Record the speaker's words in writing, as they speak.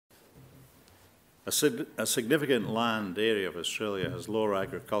A significant land area of Australia has lower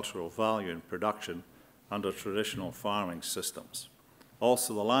agricultural value in production under traditional farming systems.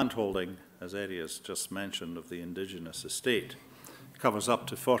 Also, the landholding, as Eddie has just mentioned, of the Indigenous estate covers up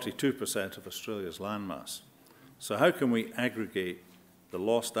to 42% of Australia's landmass. So how can we aggregate the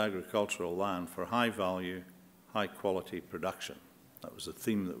lost agricultural land for high-value, high-quality production? That was the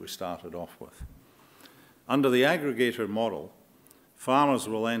theme that we started off with. Under the aggregator model, farmers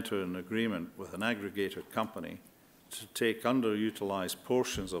will enter an agreement with an aggregator company to take underutilized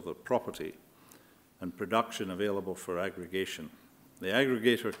portions of the property and production available for aggregation. The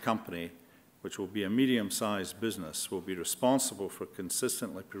aggregator company, which will be a medium-sized business, will be responsible for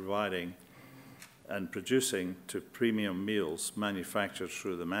consistently providing and producing to premium meals manufactured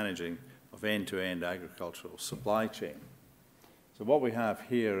through the managing of end-to-end agricultural supply chain. So what we have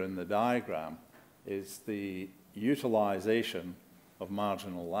here in the diagram is the utilization of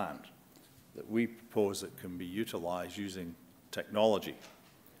marginal land that we propose that can be utilized using technology.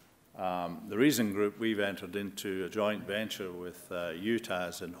 The Reason Group, we've entered into a joint venture with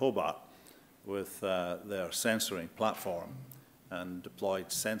UTAS in Hobart with their sensoring platform and deployed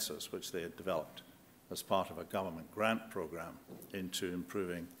sensors which they had developed as part of a government grant program into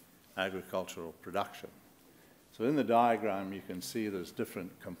improving agricultural production. So in the diagram you can see there's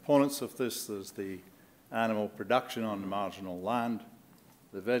different components of this. There's the animal production on the marginal land,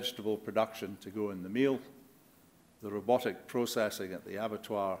 the vegetable production to go in the meal, the robotic processing at the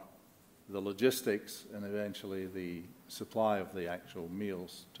abattoir, the logistics, and eventually the supply of the actual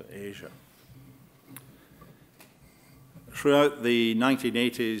meals to Asia. Throughout the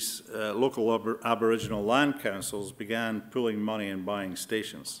 1980s, local Aboriginal land councils began pooling money and buying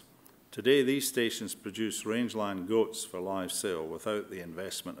stations. Today, these stations produce rangeland goats for live sale without the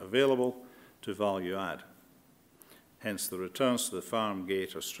investment available to value add. Hence, the returns to the farm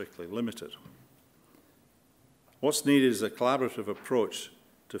gate are strictly limited. What's needed is a collaborative approach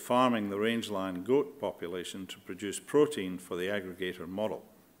to farming the rangeland goat population to produce protein for the aggregator model.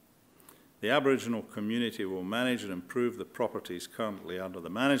 The Aboriginal community will manage and improve the properties currently under the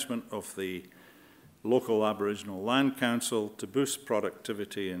management of the local Aboriginal Land Council to boost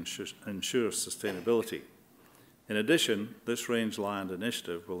productivity and ensure sustainability. In addition, this rangeland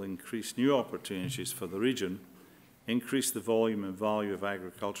initiative will increase new opportunities for the region, increase the volume and value of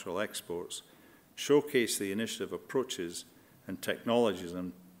agricultural exports, showcase the initiative approaches and technologies,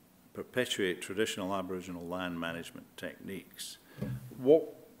 and perpetuate traditional Aboriginal land management techniques.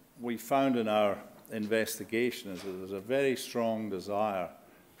 What we found in our investigation is that there's a very strong desire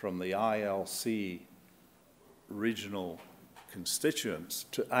from the ILC regional constituents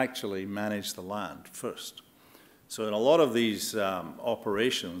to actually manage the land first. So in a lot of these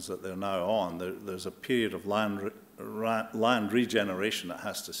operations that they're now on, there's a period of land regeneration that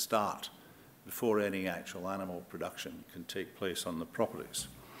has to start before any actual animal production can take place on the properties.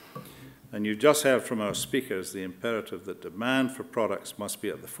 And you've just heard from our speakers the imperative that demand for products must be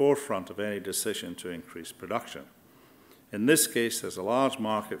at the forefront of any decision to increase production. In this case, there's a large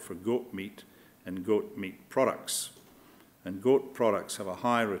market for goat meat and goat meat products, and goat products have a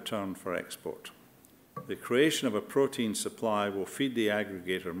high return for export. The creation of a protein supply will feed the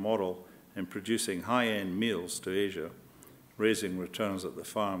aggregator model in producing high-end meals to Asia, raising returns at the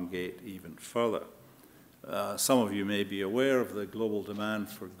farm gate even further. Some of you may be aware of the global demand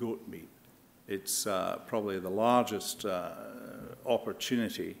for goat meat. It's probably the largest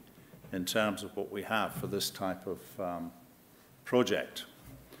opportunity in terms of what we have for this type of project.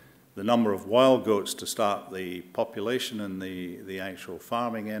 The number of wild goats to start the population and the actual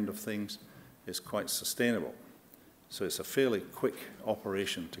farming end of things is quite sustainable. So it's a fairly quick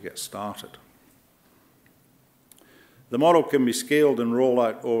operation to get started. The model can be scaled and rolled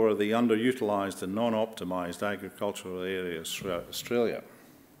out over the underutilised and non-optimised agricultural areas throughout Australia.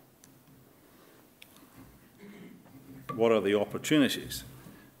 What are the opportunities?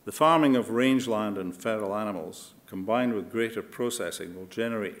 The farming of rangeland and feral animals, combined with greater processing, will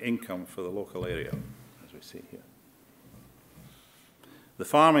generate income for the local area, as we see here. The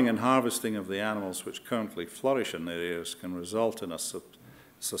farming and harvesting of the animals which currently flourish in areas can result in a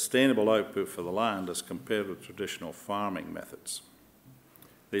sustainable output for the land as compared with traditional farming methods.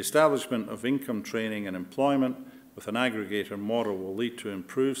 The establishment of income training and employment with an aggregator model will lead to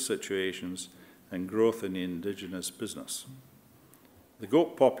improved situations and growth in the Indigenous business. The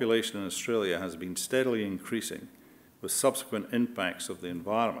goat population in Australia has been steadily increasing with subsequent impacts of the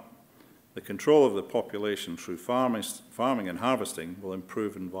environment. The control of the population through farming and harvesting will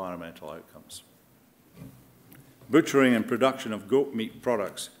improve environmental outcomes. Butchering and production of goat meat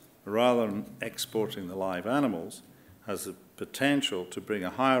products, rather than exporting the live animals, has the potential to bring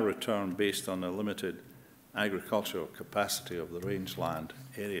a higher return based on the limited agricultural capacity of the rangeland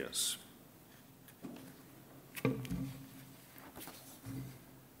areas.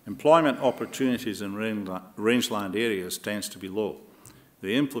 Employment opportunities in rangeland areas tends to be low.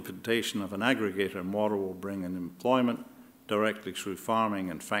 The implementation of an aggregator model will bring in employment directly through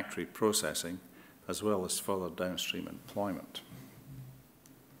farming and factory processing, as well as further downstream employment.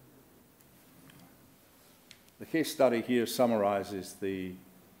 The case study here summarises the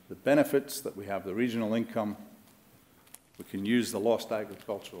benefits that we have: the regional income, we can use the lost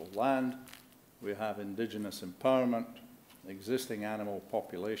agricultural land, we have Indigenous empowerment, the existing animal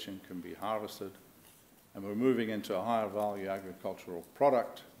population can be harvested, and we're moving into a higher value agricultural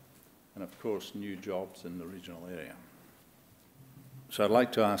product, and of course new jobs in the regional area. So I'd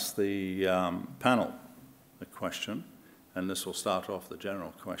like to ask the panel a question, and this will start off the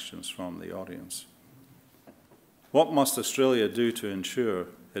general questions from the audience. What must Australia do to ensure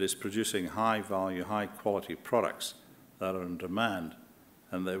it is producing high value, high quality products that are in demand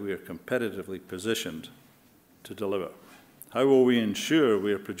and that we are competitively positioned to deliver? How will we ensure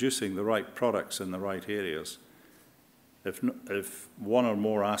we are producing the right products in the right areas if one or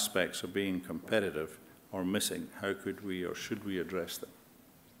more aspects of being competitive are missing? How could we or should we address them?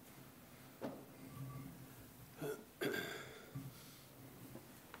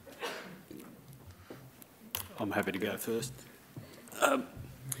 I'm happy to go first.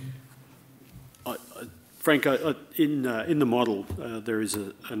 Frank, in the model, there is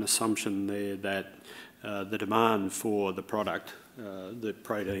an assumption there that the demand for the product, the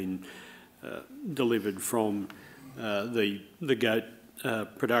protein delivered from the goat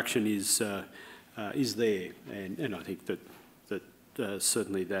production is there, and I think that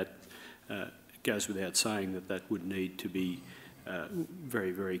certainly that goes without saying that would need to be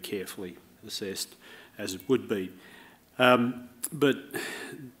very, very carefully assessed, as it would be. But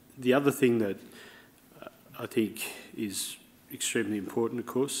the other thing that I think is extremely important, of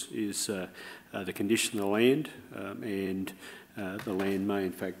course, is the condition of the land, and the land may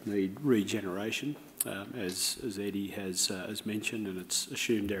in fact need regeneration, as Eddie has mentioned, and it's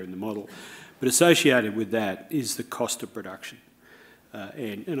assumed there in the model. But associated with that is the cost of production,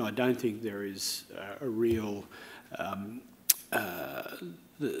 and I don't think there is a real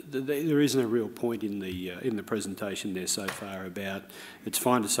there isn't a real point in the presentation there so far about, it's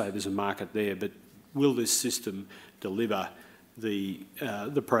fine to say there's a market there, but will this system deliver the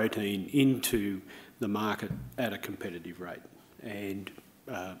protein into the market at a competitive rate? And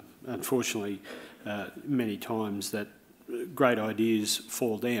unfortunately, many times that great ideas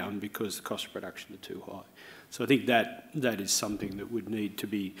fall down because the cost of production are too high. So I think that is something that would need to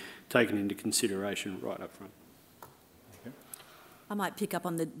be taken into consideration right up front. I might pick up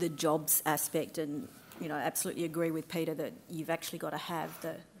on the jobs aspect, and absolutely agree with Peter that you've actually got to have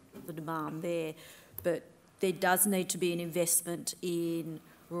the demand there, but there does need to be an investment in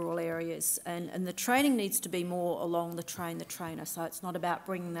rural areas, and the training needs to be more along the trainer. So it's not about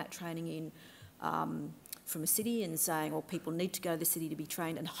bringing that training in from a city and saying, well, people need to go to the city to be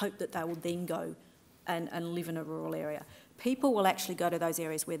trained and hope that they will then go and live in a rural area. People will actually go to those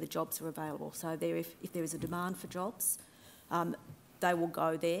areas where the jobs are available. So if there is a demand for jobs, they will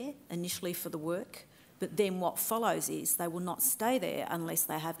go there initially for the work, but then what follows is they will not stay there unless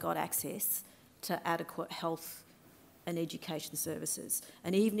they have got access to adequate health and education services.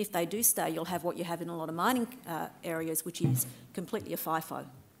 And even if they do stay, you'll have what you have in a lot of mining areas, which is completely a FIFO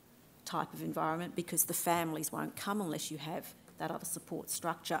type of environment, because the families won't come unless you have that other support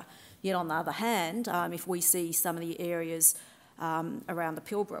structure. Yet on the other hand, if we see some of the areas around the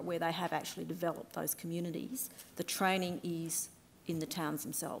Pilbara where they have actually developed those communities, the training is in the towns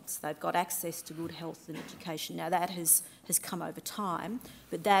themselves. They've got access to good health and education. Now that has come over time,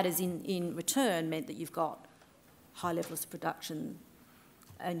 but that has in return meant that you've got high levels of production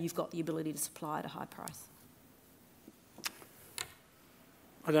and you've got the ability to supply at a high price.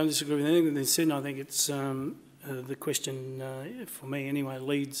 I don't disagree with anything that's said. I think it's the question, for me anyway,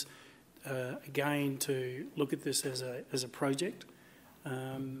 leads again to look at this as a project,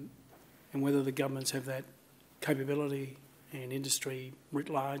 and whether the governments have that capability and industry writ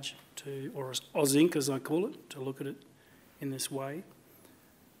large or AusInc as I call it, to look at it in this way.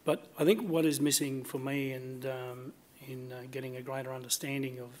 But I think what is missing for me, and in getting a greater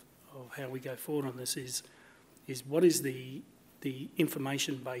understanding of how we go forward on this, is what is the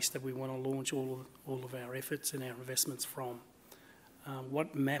information base that we want to launch all of our efforts and our investments from.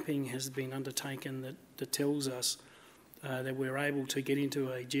 What mapping has been undertaken that tells us that we're able to get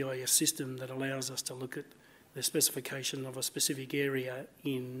into a GIS system that allows us to look at the specification of a specific area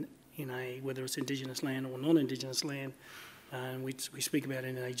in a, whether it's Indigenous land or non-Indigenous land, and we speak about it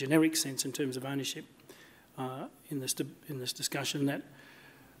in a generic sense in terms of ownership in this discussion, that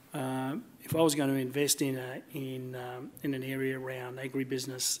if I was going to invest in an area around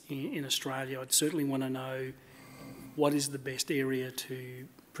agribusiness in Australia, I'd certainly want to know what is the best area to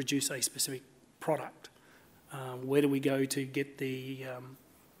produce a specific product. Where do we go to get the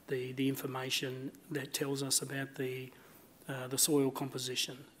information that tells us about the soil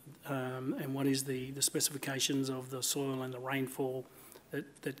composition, and what is the specifications of the soil and the rainfall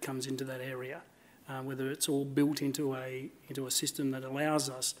that comes into that area, whether it's all built into a system that allows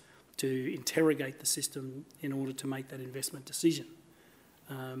us to interrogate the system in order to make that investment decision.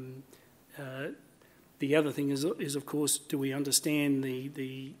 The other thing is of course, do we understand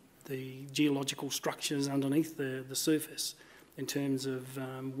the geological structures underneath the surface in terms of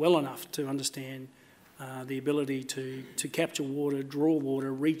well enough to understand the ability to capture water, draw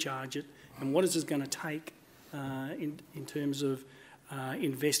water, recharge it, and what is it going to take in terms of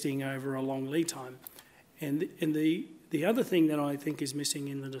investing over a long lead time. And the other thing that I think is missing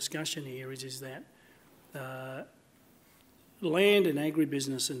in the discussion here is that land and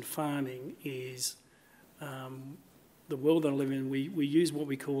agribusiness and farming is the world that I live in. We use what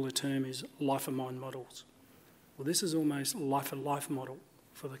we call a term is life of mine models. Well, this is almost life of life model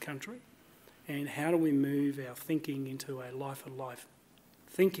for the country. And how do we move our thinking into a life of life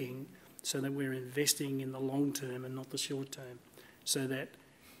thinking so that we're investing in the long term and not the short term, so that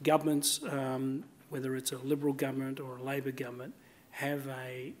governments, whether it's a Liberal government or a Labor government, have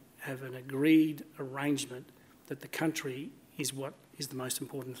an agreed arrangement that the country is what is the most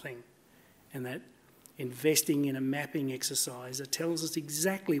important thing, and that investing in a mapping exercise that tells us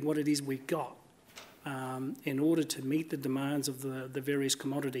exactly what it is we've got in order to meet the demands of the various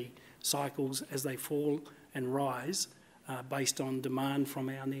commodity cycles as they fall and rise based on demand from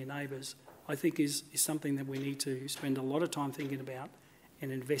our near neighbours, I think is something that we need to spend a lot of time thinking about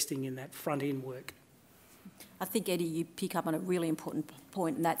and investing in that front-end work. I think, Eddie, you pick up on a really important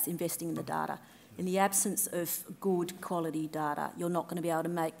point, and that's investing in the data. In the absence of good quality data, you're not going to be able to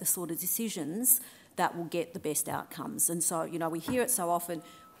make the sort of decisions that will get the best outcomes. And so, you know, we hear it so often,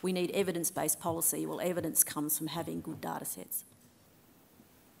 we need evidence-based policy. Well, evidence comes from having good data sets.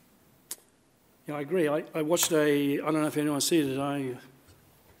 Yeah, I agree. I watched I don't know if anyone see it, I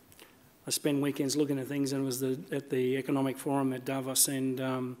spend weekends looking at things, and it was at the Economic Forum at Davos, and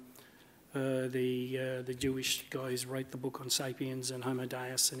the Jewish guys wrote the book on Sapiens and Homo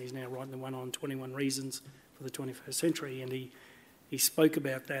Deus, and he's now writing the one on 21 Reasons for the 21st Century, and he spoke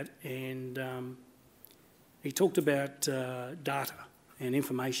about that, and he talked about data and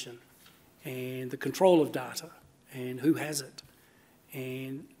information and the control of data and who has it.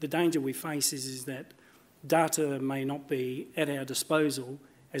 And the danger we face is that data may not be at our disposal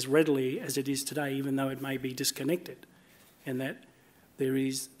as readily as it is today, even though it may be disconnected, and that there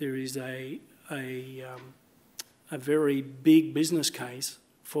is a very big business case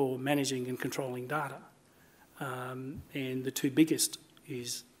for managing and controlling data. And the two biggest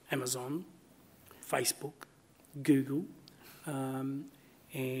is Amazon, Facebook, Google, and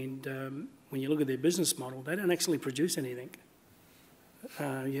when you look at their business model, they don't actually produce anything.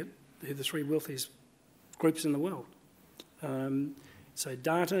 Yet they're the three wealthiest groups in the world. So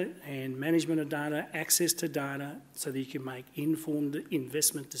data and management of data, access to data so that you can make informed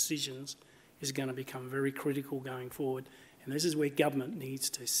investment decisions is going to become very critical going forward. And this is where government needs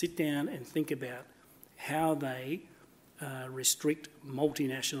to sit down and think about how they restrict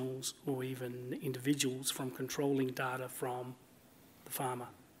multinationals or even individuals from controlling data from the farmer.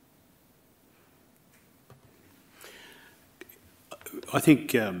 I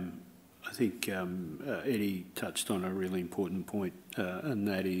think Eddie touched on a really important point, and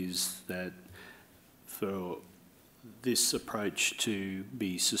that is that for this approach to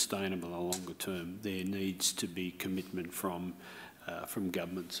be sustainable in the longer term, there needs to be commitment from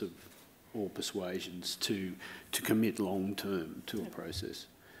governments of all persuasions to commit long term to a process,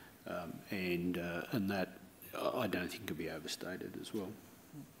 and that I don't think can be overstated as well.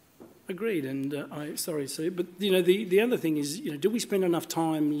 Agreed, and sorry, Sue, but you know the other thing is, you know, do we spend enough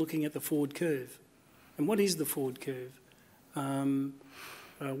time looking at the forward curve, and what is the forward curve?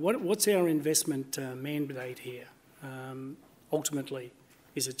 What's our investment mandate here? Ultimately,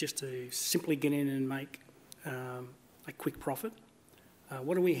 is it just to simply get in and make a quick profit?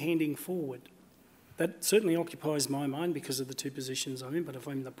 What are we handing forward? That certainly occupies my mind because of the two positions I'm in. But if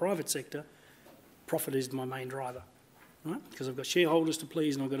I'm in the private sector, profit is my main driver. Right? Because I've got shareholders to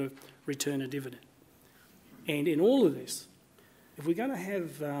please and I've got to return a dividend. And in all of this, if we're going to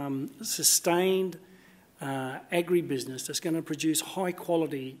have sustained agribusiness that's going to produce high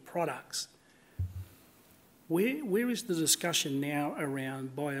quality products, where is the discussion now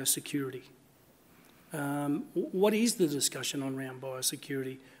around biosecurity? What is the discussion around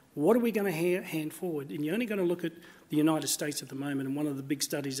biosecurity? What are we going to hand forward? And you're only going to look at the United States at the moment, and one of the big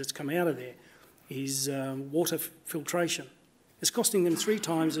studies that's come out of there is water filtration. It's costing them 3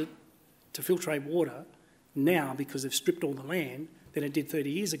 times to filtrate water now because they've stripped all the land than it did 30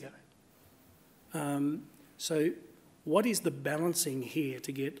 years ago. So what is the balancing here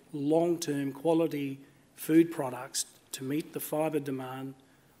to get long-term quality food products to meet the fibre demand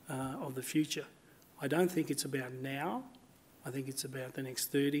of the future? I don't think it's about now. I think it's about the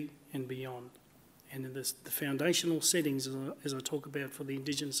next 30 and beyond. And the foundational settings, as I talk about for the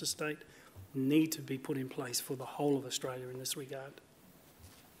Indigenous estate, need to be put in place for the whole of Australia in this regard.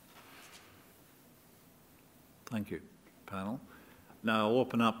 Thank you, panel. Now I'll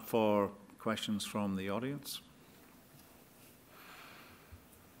open up for questions from the audience.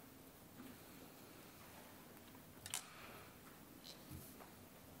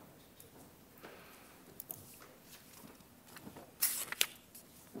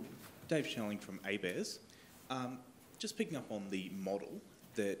 Dave Schelling from ABARES. Just picking up on the model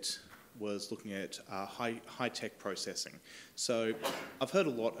that was looking at high-tech processing. So I've heard a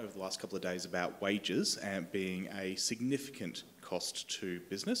lot over the last couple of days about wages and being a significant cost to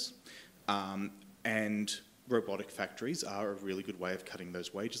business, and robotic factories are a really good way of cutting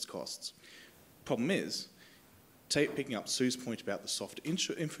those wages costs. Problem is, picking up Sue's point about the soft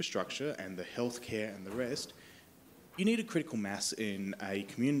infrastructure and the healthcare and the rest, you need a critical mass in a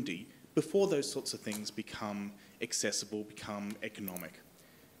community before those sorts of things become accessible, become economic.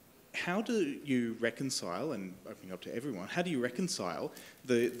 How do you reconcile, and opening up to everyone, how do you reconcile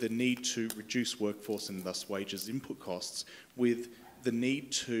the need to reduce workforce and thus wages input costs with the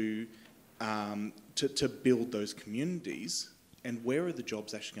need to build those communities, and where are the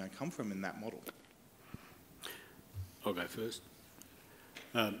jobs actually going to come from in that model? I'll go first.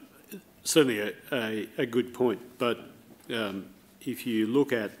 Certainly a good point, but if you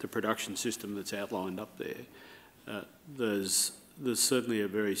look at the production system that's outlined up there, there's certainly a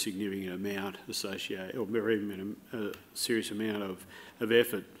very significant amount associated, or very serious amount of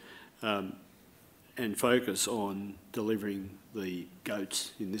effort and focus on delivering the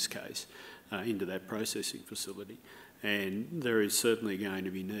goats, in this case, into that processing facility. And there is certainly going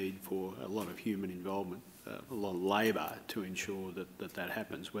to be need for a lot of human involvement, a lot of labour to ensure that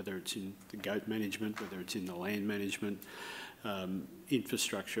happens, whether it's in the goat management, whether it's in the land management,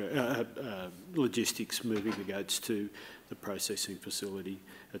 infrastructure, logistics, moving the goats to the processing facility,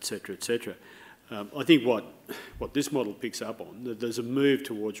 etc., etc. I think what this model picks up on, that there's a move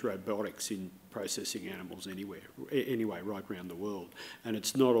towards robotics in processing animals anyway, right around the world. And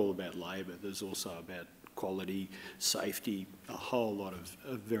it's not all about labour, there's also about quality, safety, a whole lot of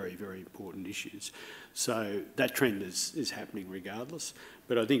very, very important issues. So that trend is happening regardless.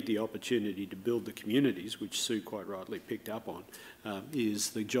 But I think the opportunity to build the communities, which Sue quite rightly picked up on,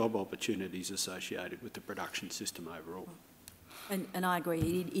 is the job opportunities associated with the production system overall. And I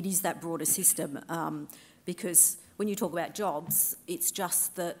agree, it is that broader system, because when you talk about jobs, it's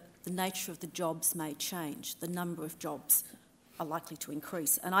just that the nature of the jobs may change. The number of jobs are likely to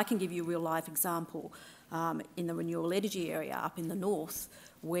increase. And I can give you a real life example in the renewable energy area up in the north,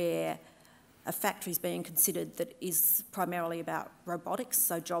 where a factory is being considered that is primarily about robotics,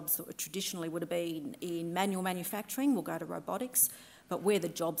 so jobs that traditionally would have been in manual manufacturing will go to robotics, but where the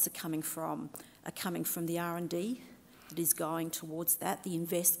jobs are coming from the R&D that is going towards that, the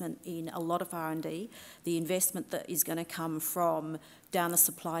investment in a lot of R&D, the investment that is going to come from down the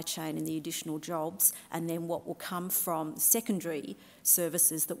supply chain and the additional jobs, and then what will come from secondary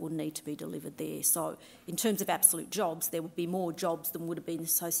services that will need to be delivered there. So in terms of absolute jobs, there would be more jobs than would have been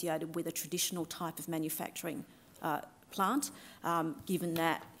associated with a traditional type of manufacturing plant, given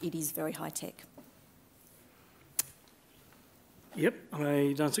that it is very high tech. Yep,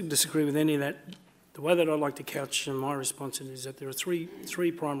 I don't disagree with any of that. The way that I like to couch my response is that there are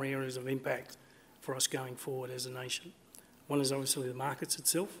three primary areas of impact for us going forward as a nation. One is obviously the markets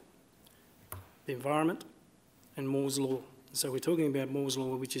itself, the environment, and Moore's Law. So we're talking about Moore's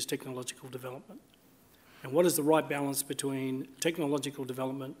Law, which is technological development. And what is the right balance between technological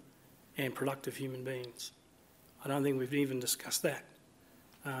development and productive human beings? I don't think we've even discussed that,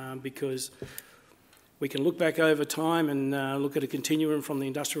 because we can look back over time and look at a continuum from the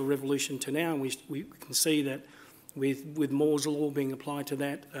Industrial Revolution to now, and we can see that with Moore's Law being applied to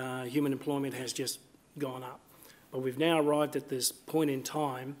that, human employment has just gone up. But we've now arrived at this point in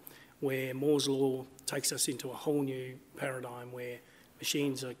time where Moore's Law takes us into a whole new paradigm where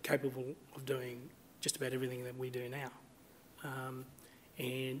machines are capable of doing just about everything that we do now.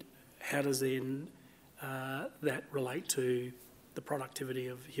 And how does then that relate to the productivity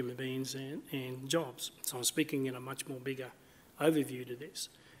of human beings and jobs. So I'm speaking in a much more bigger overview to this.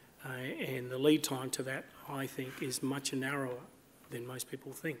 And the lead time to that, I think, is much narrower than most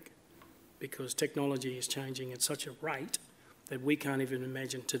people think, because technology is changing at such a rate that we can't even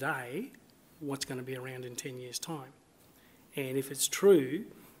imagine today what's going to be around in 10 years' time. And if it's true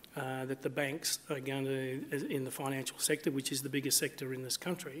that the banks are going to, in the financial sector, which is the biggest sector in this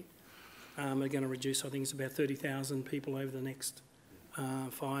country, are going to reduce, I think it's about 30,000 people over the next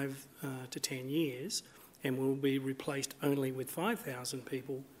 5 to 10 years, and will be replaced only with 5,000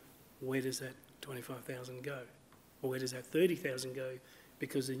 people, where does that 25,000 go? Or where does that 30,000 go?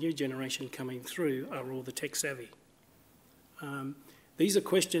 Because the new generation coming through are all the tech savvy. These are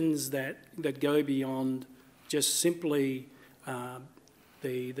questions that go beyond just simply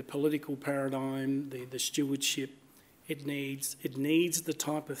the political paradigm, the stewardship. It needs the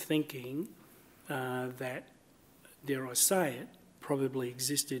type of thinking that, dare I say it, probably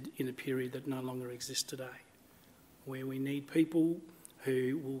existed in a period that no longer exists today, where we need people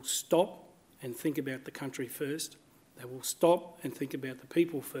who will stop and think about the country first. They will stop and think about the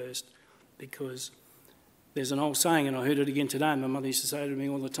people first, because there's an old saying, and I heard it again today, my mother used to say to me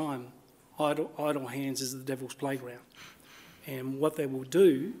all the time, idle hands is the devil's playground. And what they will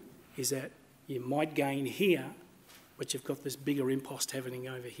do is that you might gain here, but you've got this bigger impost happening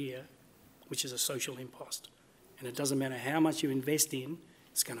over here, which is a social impost. And it doesn't matter how much you invest in,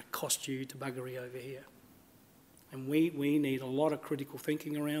 it's going to cost you to buggery over here. And we need a lot of critical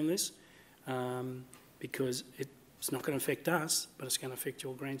thinking around this, because it's not going to affect us, but it's going to affect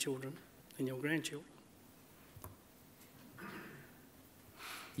your grandchildren and your grandchildren.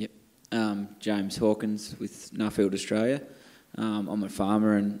 Yep. James Hawkins with Nuffield Australia. I'm a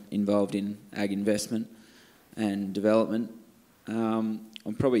farmer and involved in ag investment and development.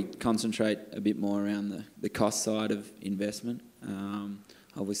 I'll probably concentrate a bit more around the cost side of investment.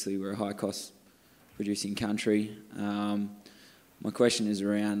 Obviously, we're a high-cost producing country. My question is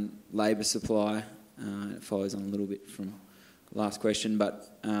around labour supply. It follows on a little bit from the last question,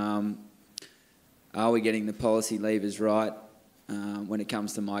 but are we getting the policy levers right when it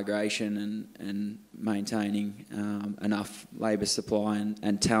comes to migration and maintaining enough labour supply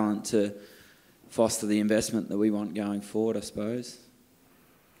and talent to foster the investment that we want going forward, I suppose?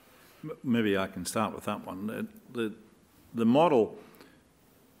 Maybe I can start with that one. The model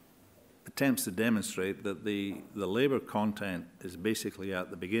attempts to demonstrate that the labour content is basically at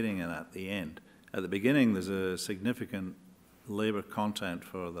the beginning and at the end. At the beginning, there's a significant labour content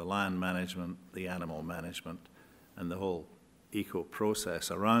for the land management, the animal management, and the whole eco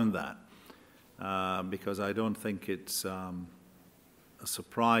process around that, because I don't think it's a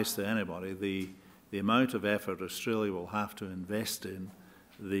surprise to anybody the amount of effort Australia will have to invest in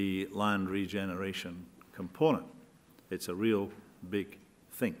the land regeneration component. It's a real big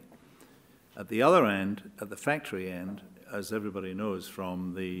thing. At the other end, at the factory end, as everybody knows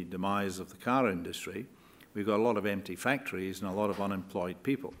from the demise of the car industry, we've got a lot of empty factories and a lot of unemployed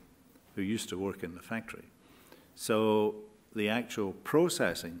people who used to work in the factory. So the actual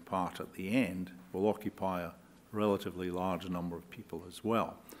processing part at the end will occupy a relatively large number of people as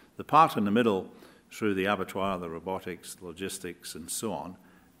well. The part in the middle, through the abattoir, the robotics, logistics, and so on,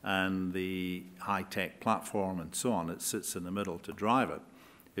 and the high-tech platform and so on that sits in the middle to drive it,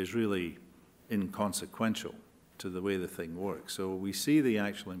 is really inconsequential to the way the thing works. So we see the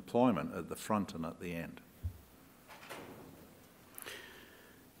actual employment at the front and at the end.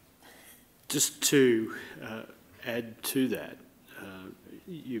 Just to add to that,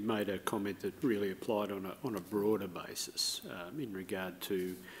 you made a comment that really applied on a broader basis in regard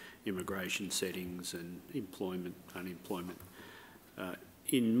to immigration settings and employment, unemployment.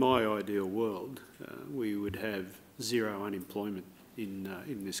 In my ideal world, we would have zero unemployment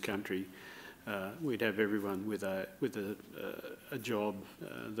in this country. We'd have everyone with a job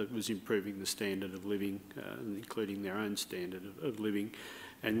that was improving the standard of living, including their own standard of living,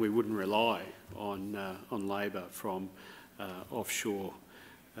 and we wouldn't rely on labour from offshore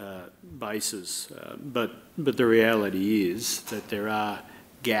bases. But the reality is that there are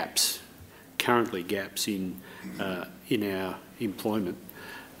currently gaps in our employment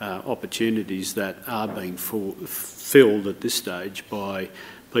opportunities that are being filled at this stage by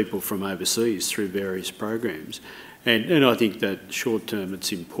people from overseas through various programs. And I think that short term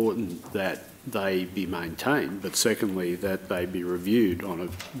it's important that they be maintained, but secondly that they be reviewed on a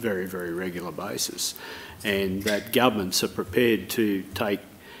very, very regular basis, and that governments are prepared to take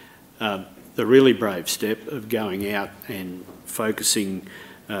the really brave step of going out and focusing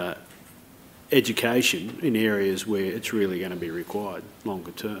education in areas where it's really going to be required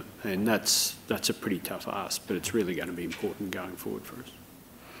longer term. And that's a pretty tough ask, but it's really going to be important going forward for us.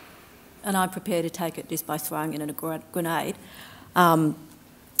 And I'm prepared to take it just by throwing in a grenade. The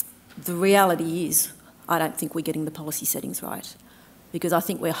reality is, I don't think we're getting the policy settings right, because I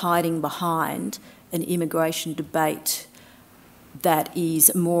think we're hiding behind an immigration debate that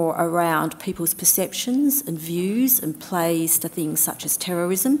is more around people's perceptions and views and plays to things such as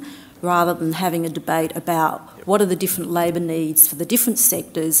terrorism, rather than having a debate about what are the different labour needs for the different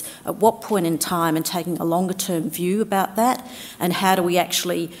sectors, at what point in time, and taking a longer term view about that, and how do we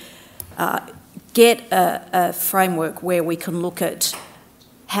actually get a framework where we can look at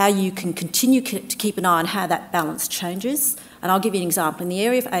how you can continue to keep an eye on how that balance changes. And I'll give you an example. In the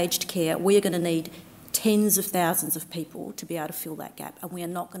area of aged care, we are going to need tens of thousands of people to be able to fill that gap, and we are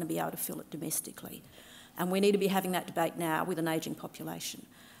not going to be able to fill it domestically. And we need to be having that debate now with an ageing population.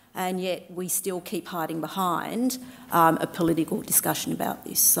 And yet we still keep hiding behind a political discussion about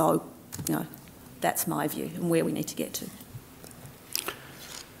this. So, you know, that's my view and where we need to get to.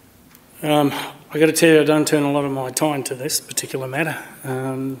 I've got to tell you, I don't turn a lot of my time to this particular matter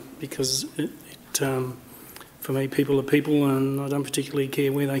because for me, people are people, and I don't particularly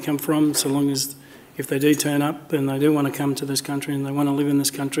care where they come from, so long as if they do turn up and they do want to come to this country and they want to live in this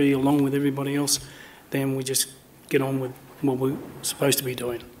country along with everybody else, then we just get on with what we're supposed to be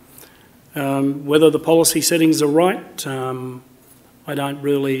doing. Whether the policy settings are right, I don't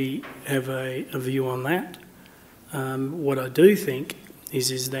really have a view on that. What I do think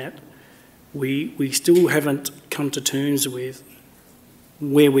is that we still haven't come to terms with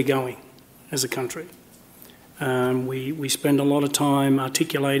where we're going as a country. We spend a lot of time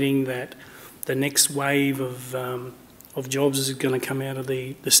articulating that the next wave of jobs is going to come out of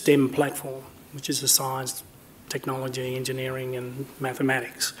the STEM platform, which is the science, technology, engineering and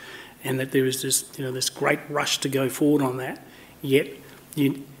mathematics, and that there is this great rush to go forward on that. Yet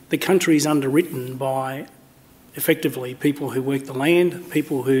the country is underwritten by effectively people who work the land,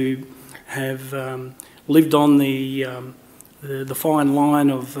 people who have lived on the fine line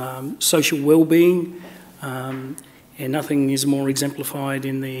of social well-being, and nothing is more exemplified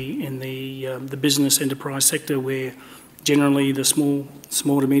in the business enterprise sector, where generally the small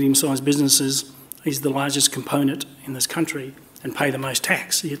to medium-sized businesses is the largest component in this country and pay the most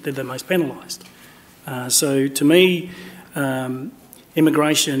tax, yet they're the most penalised. So to me,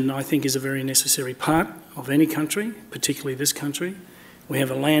 immigration, I think, is a very necessary part of any country, particularly this country. We have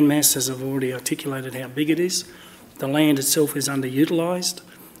a land mass, as I've already articulated how big it is. The land itself is underutilised,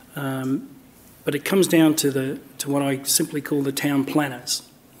 but it comes down to what I simply call the town planners.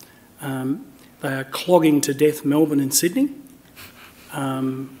 They are clogging to death Melbourne and Sydney. I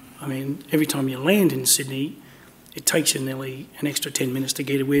mean, every time you land in Sydney, it takes you nearly an extra 10 minutes to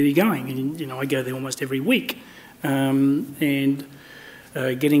get to where you're going. And, you know, I go there almost every week.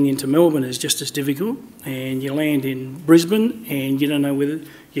 Getting into Melbourne is just as difficult, and you land in Brisbane and you don't know whether,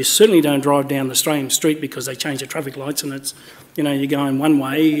 you certainly don't drive down the same street because they change the traffic lights and it's, you know, you're going one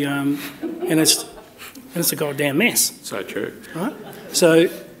way and it's a goddamn mess. So true. Right? So,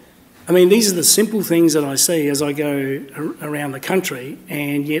 I mean, these are the simple things that I see as I go around the country,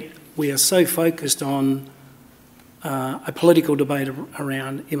 and yet we are so focused on a political debate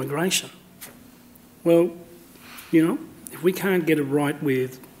around immigration. Well, you know, if we can't get it right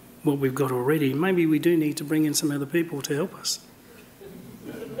with what we've got already, maybe we do need to bring in some other people to help us.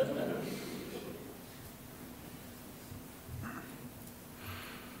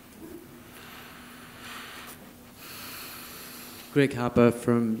 Greg Harper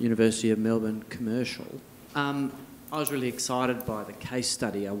from University of Melbourne Commercial. I was really excited by the case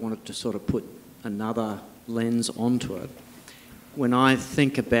study. I wanted to sort of put another lens onto it. When I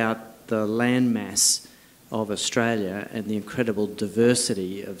think about the landmass of Australia and the incredible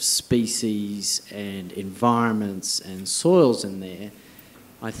diversity of species and environments and soils in there,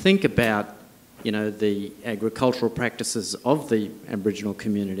 I think about, you know, the agricultural practices of the Aboriginal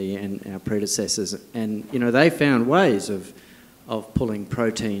community and our predecessors, and, you know, they found ways of pulling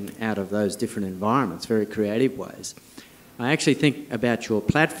protein out of those different environments, very creative ways. I actually think about your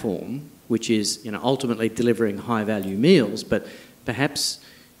platform, which is, you know, ultimately delivering high-value meals, but perhaps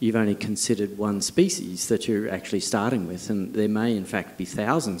you've only considered one species that you're actually starting with, and there may in fact be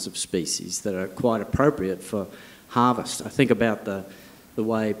thousands of species that are quite appropriate for harvest. I think about the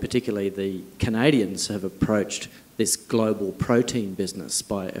way particularly the Canadians have approached this global protein business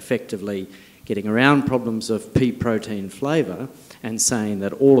by effectively getting around problems of pea protein flavour and saying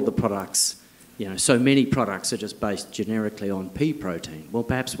that all of the products, you know, so many products are just based generically on pea protein. Well,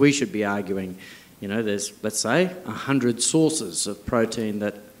 perhaps we should be arguing, you know, there's, let's say, 100 sources of protein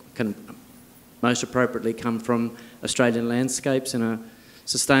that can most appropriately come from Australian landscapes in a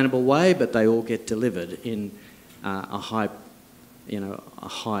sustainable way, but they all get delivered in a high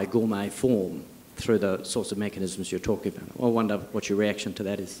gourmet form through the sorts of mechanisms you're talking about. I wonder what your reaction to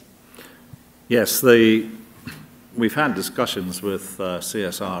that is. Yes, we've had discussions with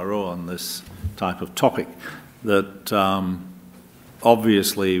CSIRO on this type of topic, that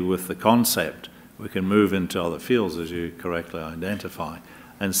obviously with the concept we can move into other fields, as you correctly identify.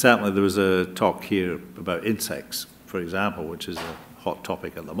 And certainly there was a talk here about insects, for example, which is a hot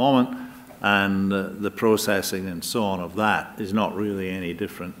topic at the moment, and the processing and so on of that is not really any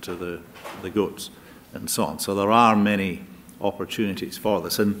different to the goats and so on. So there are many opportunities for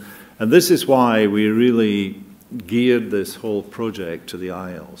this. And this is why we really geared this whole project to the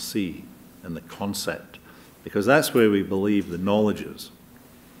ILC and the concept, because that's where we believe the knowledge is.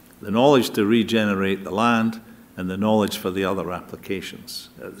 The knowledge to regenerate the land and the knowledge for the other applications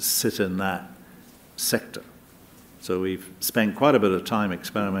sit in that sector. So we've spent quite a bit of time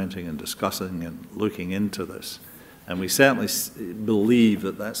experimenting and discussing and looking into this. And we certainly believe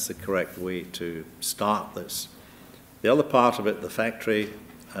that that's the correct way to start this. The other part of it, the factory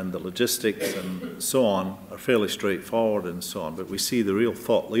and the logistics and so on, are fairly straightforward and so on. But we see the real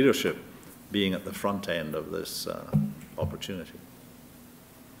thought leadership being at the front end of this opportunity.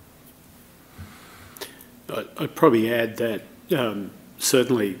 I'd probably add that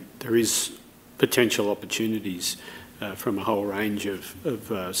certainly there is potential opportunities from a whole range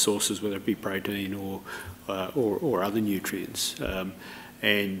of sources, whether it be protein or other nutrients,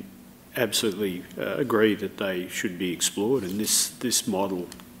 and absolutely agree that they should be explored. And this model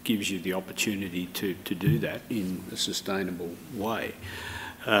gives you the opportunity to do that in a sustainable way.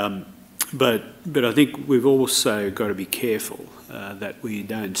 But I think we've also got to be careful that we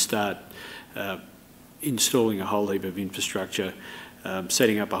don't start installing a whole heap of infrastructure,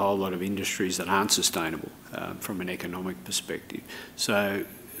 setting up a whole lot of industries that aren't sustainable from an economic perspective. So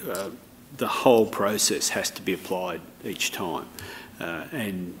the whole process has to be applied each time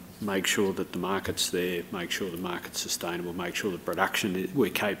and make sure that the market's there, make sure the market's sustainable, make sure the production,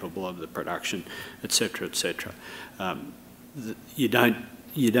 we're capable of the production, etc., etc. You don't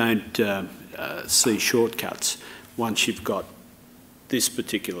see shortcuts once you've got this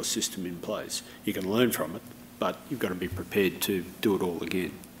particular system in place. You can learn from it, but you've got to be prepared to do it all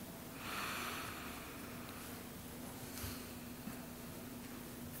again.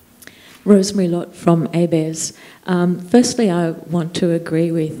 Rosemary Lott from ABARES. Firstly, I want to agree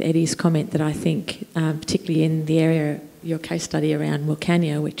with Eddie's comment that I think, particularly in the area, your case study around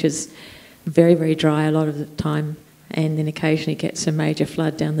Wilcannia, which is very, very dry a lot of the time, and then occasionally gets a major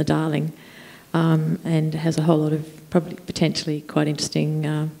flood down the Darling, and has a whole lot of probably potentially quite interesting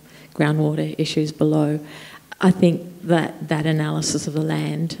groundwater issues below. I think that that analysis of the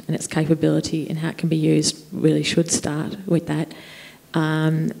land and its capability and how it can be used really should start with that.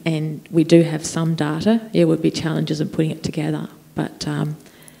 And we do have some data. There would be challenges in putting it together, but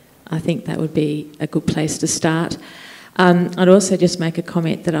I think that would be a good place to start. I'd also just make a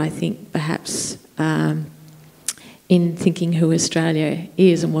comment that I think perhaps in thinking who Australia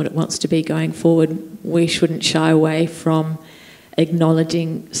is and what it wants to be going forward, we shouldn't shy away from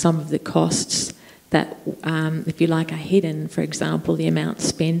acknowledging some of the costs that, if you like, are hidden. For example, the amount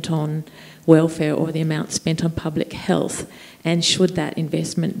spent on welfare or the amount spent on public health, and should that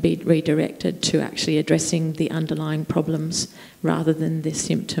investment be redirected to actually addressing the underlying problems rather than the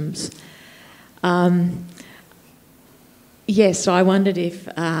symptoms. Yes, so I wondered if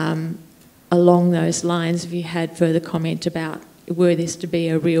along those lines, if you had further comment about were this to be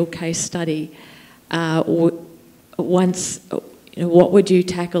a real case study, once, what would you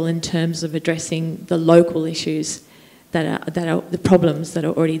tackle in terms of addressing the local issues that are the problems that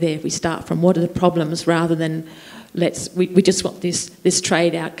are already there? If we start from what are the problems rather than we just want this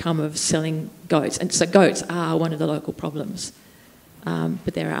trade outcome of selling goats, and so goats are one of the local problems,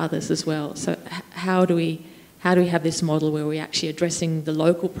 but there are others as well. So how do we have this model where we're actually addressing the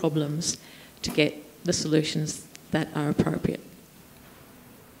local problems to get the solutions that are appropriate?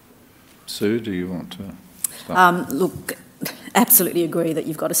 Sue, do you want to start? Look, absolutely agree that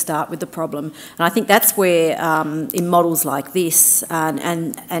you've got to start with the problem. And I think that's where, in models like this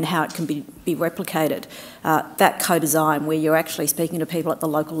and how it can be replicated, that co-design where you're actually speaking to people at the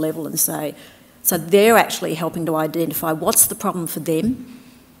local level and say, so they're actually helping to identify what's the problem for them,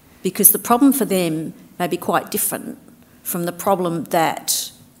 because the problem for them may be quite different from the problem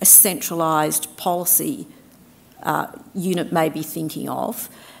that a centralised policy unit may be thinking of,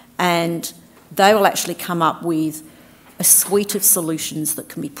 and they will actually come up with a suite of solutions that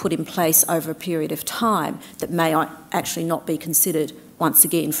can be put in place over a period of time that may actually not be considered once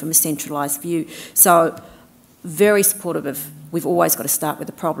again, from a centralised view. So very supportive of, we've always got to start with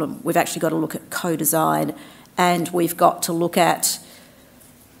the problem. We've actually got to look at co-design, and we've got to look at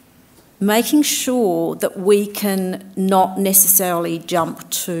making sure that we can not necessarily jump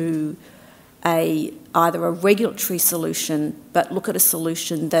to either a regulatory solution, but look at a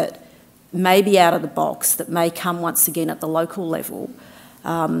solution that may be out of the box, that may come once again at the local level,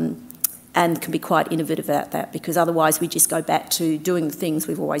 and can be quite innovative about that, because otherwise we just go back to doing the things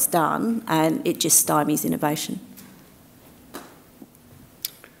we've always done and it just stymies innovation.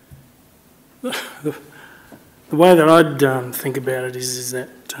 The way that I'd think about it is that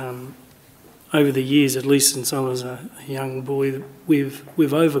over the years, at least since I was a young boy, we've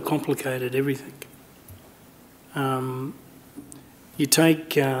overcomplicated everything. You take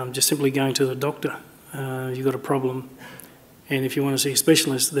just simply going to the doctor, you've got a problem, and if you want to see a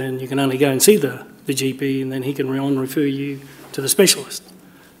specialist, then you can only go and see the GP, and then he can refer you to the specialist.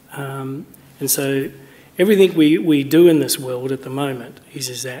 And so everything we do in this world at the moment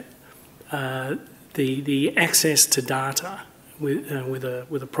is that the access to data with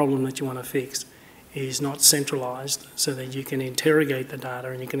a problem that you want to fix is not centralised, so that you can interrogate the data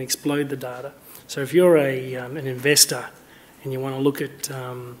and you can exploit the data. So if you're an investor and you want to look at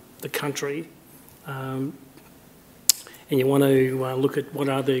the country, and you want to look at what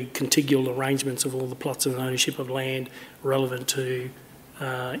are the contiguous arrangements of all the plots of ownership of land relevant to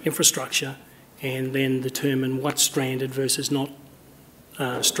infrastructure, and then determine what's stranded versus not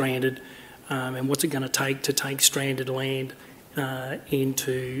stranded, and what's it going to take stranded land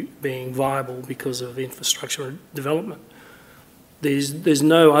into being viable because of infrastructure development. There's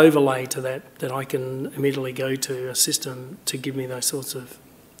no overlay to that I can immediately go to a system to give me those sorts of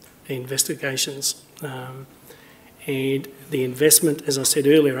investigations. And the investment, as I said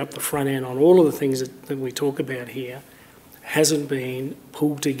earlier, up the front end on all of the things that we talk about here hasn't been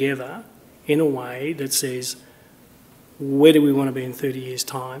pulled together in a way that says, where do we want to be in 30 years'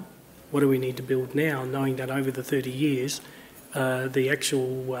 time? What do we need to build now, knowing that over the 30 years, the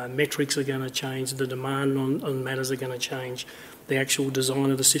actual metrics are going to change, the demand on matters are going to change, the actual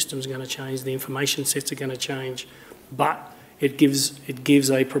design of the system is going to change, the information sets are going to change, but it gives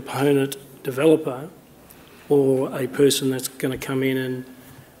a proponent developer or a person that's going to come in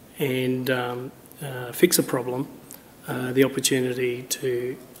and fix a problem the opportunity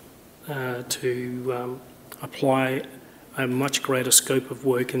to apply a much greater scope of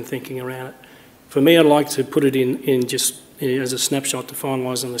work and thinking around it. For me, I'd like to put it in just as a snapshot to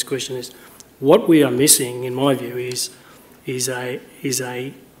finalise on this question is what we are missing, in my view, is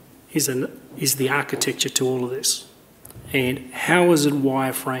the architecture to all of this, and how is it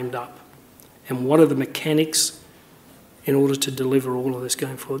wireframed up, and what are the mechanics in order to deliver all of this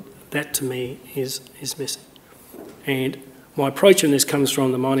going forward. That to me is missing. And my approach in this comes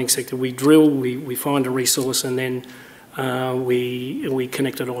from the mining sector. We drill, we find a resource, and then we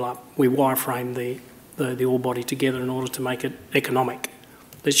connect it all up. We wireframe the ore body together in order to make it economic.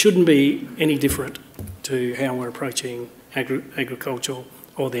 That shouldn't be any different to how we're approaching agriculture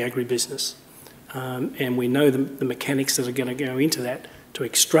or the agribusiness. And we know the mechanics that are going to go into that to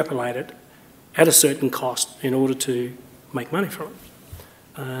extrapolate it at a certain cost in order to make money from it.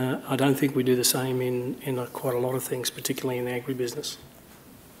 I don't think we do the same in quite a lot of things, particularly in the agribusiness.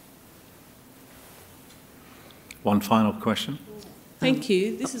 One final question. Thank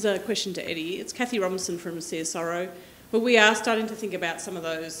you. This is a question to Eddie. It's Kathy Robinson from CSIRO. But we are starting to think about some of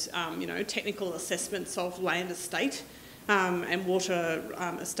those, technical assessments of land estate and water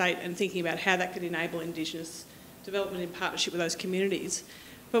estate, and thinking about how that could enable Indigenous development in partnership with those communities.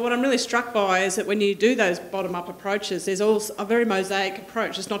 But what I'm really struck by is that when you do those bottom-up approaches, there's also a very mosaic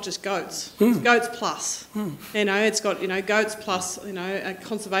approach. It's not just goats. It's goats plus. It's got, goats plus, a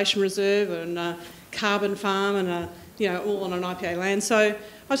conservation reserve and a carbon farm and all on an IPA land. So I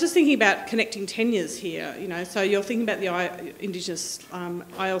was just thinking about connecting tenures here, so you're thinking about the Indigenous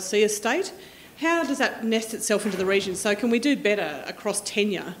ILC estate. How does that nest itself into the region? So can we do better across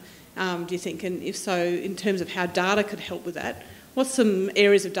tenure, do you think? And if so, in terms of how data could help with that, what's some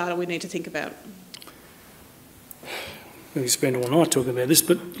areas of data we need to think about? We can spend all night talking about this,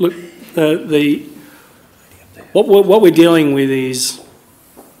 but look, what we're dealing with is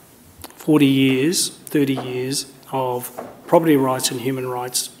 40 years, 30 years of property rights and human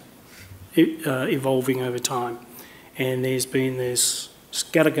rights evolving over time. And there's been this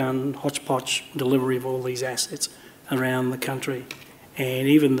scattergun, hodgepodge delivery of all these assets around the country. And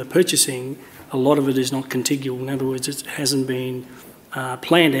even the purchasing, a lot of it is not contiguous. In other words, it hasn't been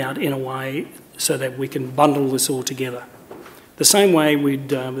planned out in a way so that we can bundle this all together. The same way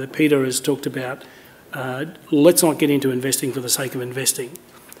that Peter has talked about let's not get into investing for the sake of investing.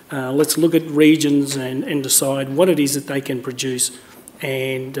 Let's look at regions and decide what it is that they can produce,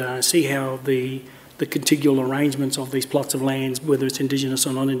 and see how the contiguous arrangements of these plots of lands, whether it's Indigenous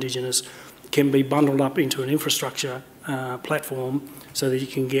or non-Indigenous, can be bundled up into an infrastructure platform so that you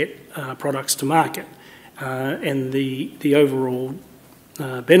can get products to market. And the overall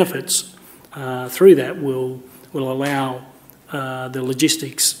benefits through that will allow the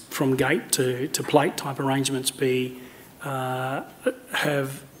logistics from gate to plate type arrangements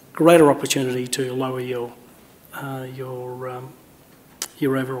have greater opportunity to lower your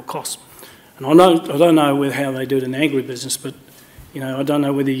overall costs. And I don't know how they do it in the agribusiness, but I don't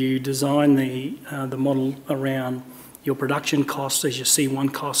know whether you design the model around your production costs as your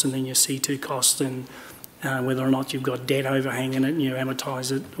C1 costs and then your C2 costs, and whether or not you've got debt overhang in it and you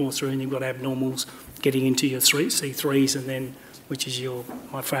amortise it all through, and you've got abnormals getting into your C3s, and then, which is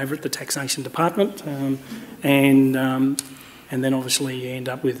my favourite, the taxation department, and then obviously you end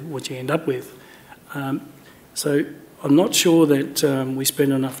up with what you end up with. So I'm not sure that we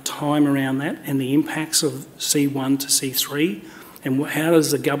spend enough time around that and the impacts of C1 to C3, and how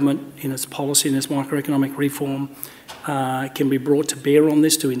does the government in its policy and its microeconomic reform can be brought to bear on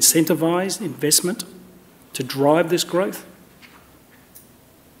this to incentivise investment to drive this growth?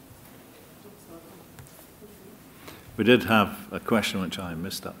 We did have a question which I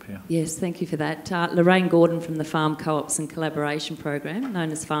missed up here. Yes, thank you for that. Lorraine Gordon from the Farm Co-ops and Collaboration Program,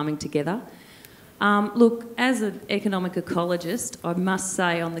 known as Farming Together. Look, as an economic ecologist, I must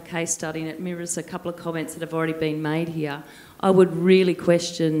say on the case study, and it mirrors a couple of comments that have already been made here, I would really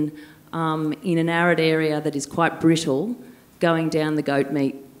question, in an arid area that is quite brittle, going down the goat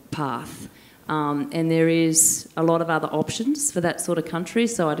meat path. And there is a lot of other options for that sort of country,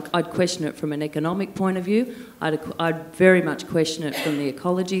 so I'd question it from an economic point of view. I'd very much question it from the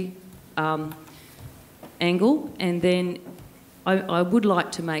ecology angle. And then I would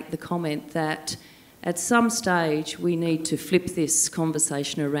like to make the comment that at some stage we need to flip this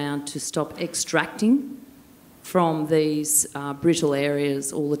conversation around to stop extracting from these brittle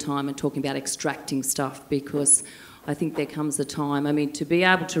areas all the time and talking about extracting stuff, because I think there comes a time, to be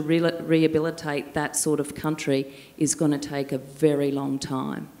able to rehabilitate that sort of country is going to take a very long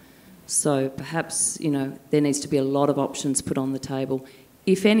time. So perhaps, there needs to be a lot of options put on the table,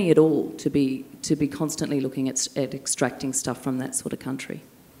 if any at all, to be constantly looking at extracting stuff from that sort of country.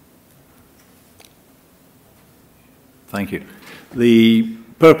 Thank you. The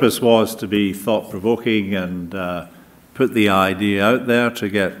purpose was to be thought-provoking and put the idea out there to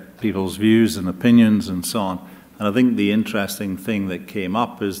get people's views and opinions and so on. And I think the interesting thing that came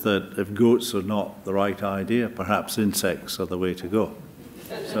up is that if goats are not the right idea, perhaps insects are the way to go.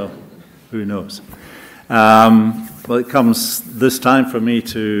 So, who knows? Well, it comes this time for me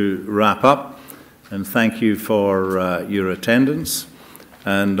to wrap up, and thank you for your attendance.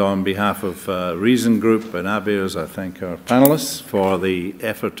 And on behalf of Reason Group and ABARES, I thank our panellists for the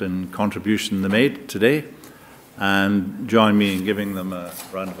effort and contribution they made today, and join me in giving them a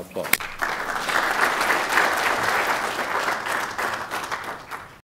round of applause.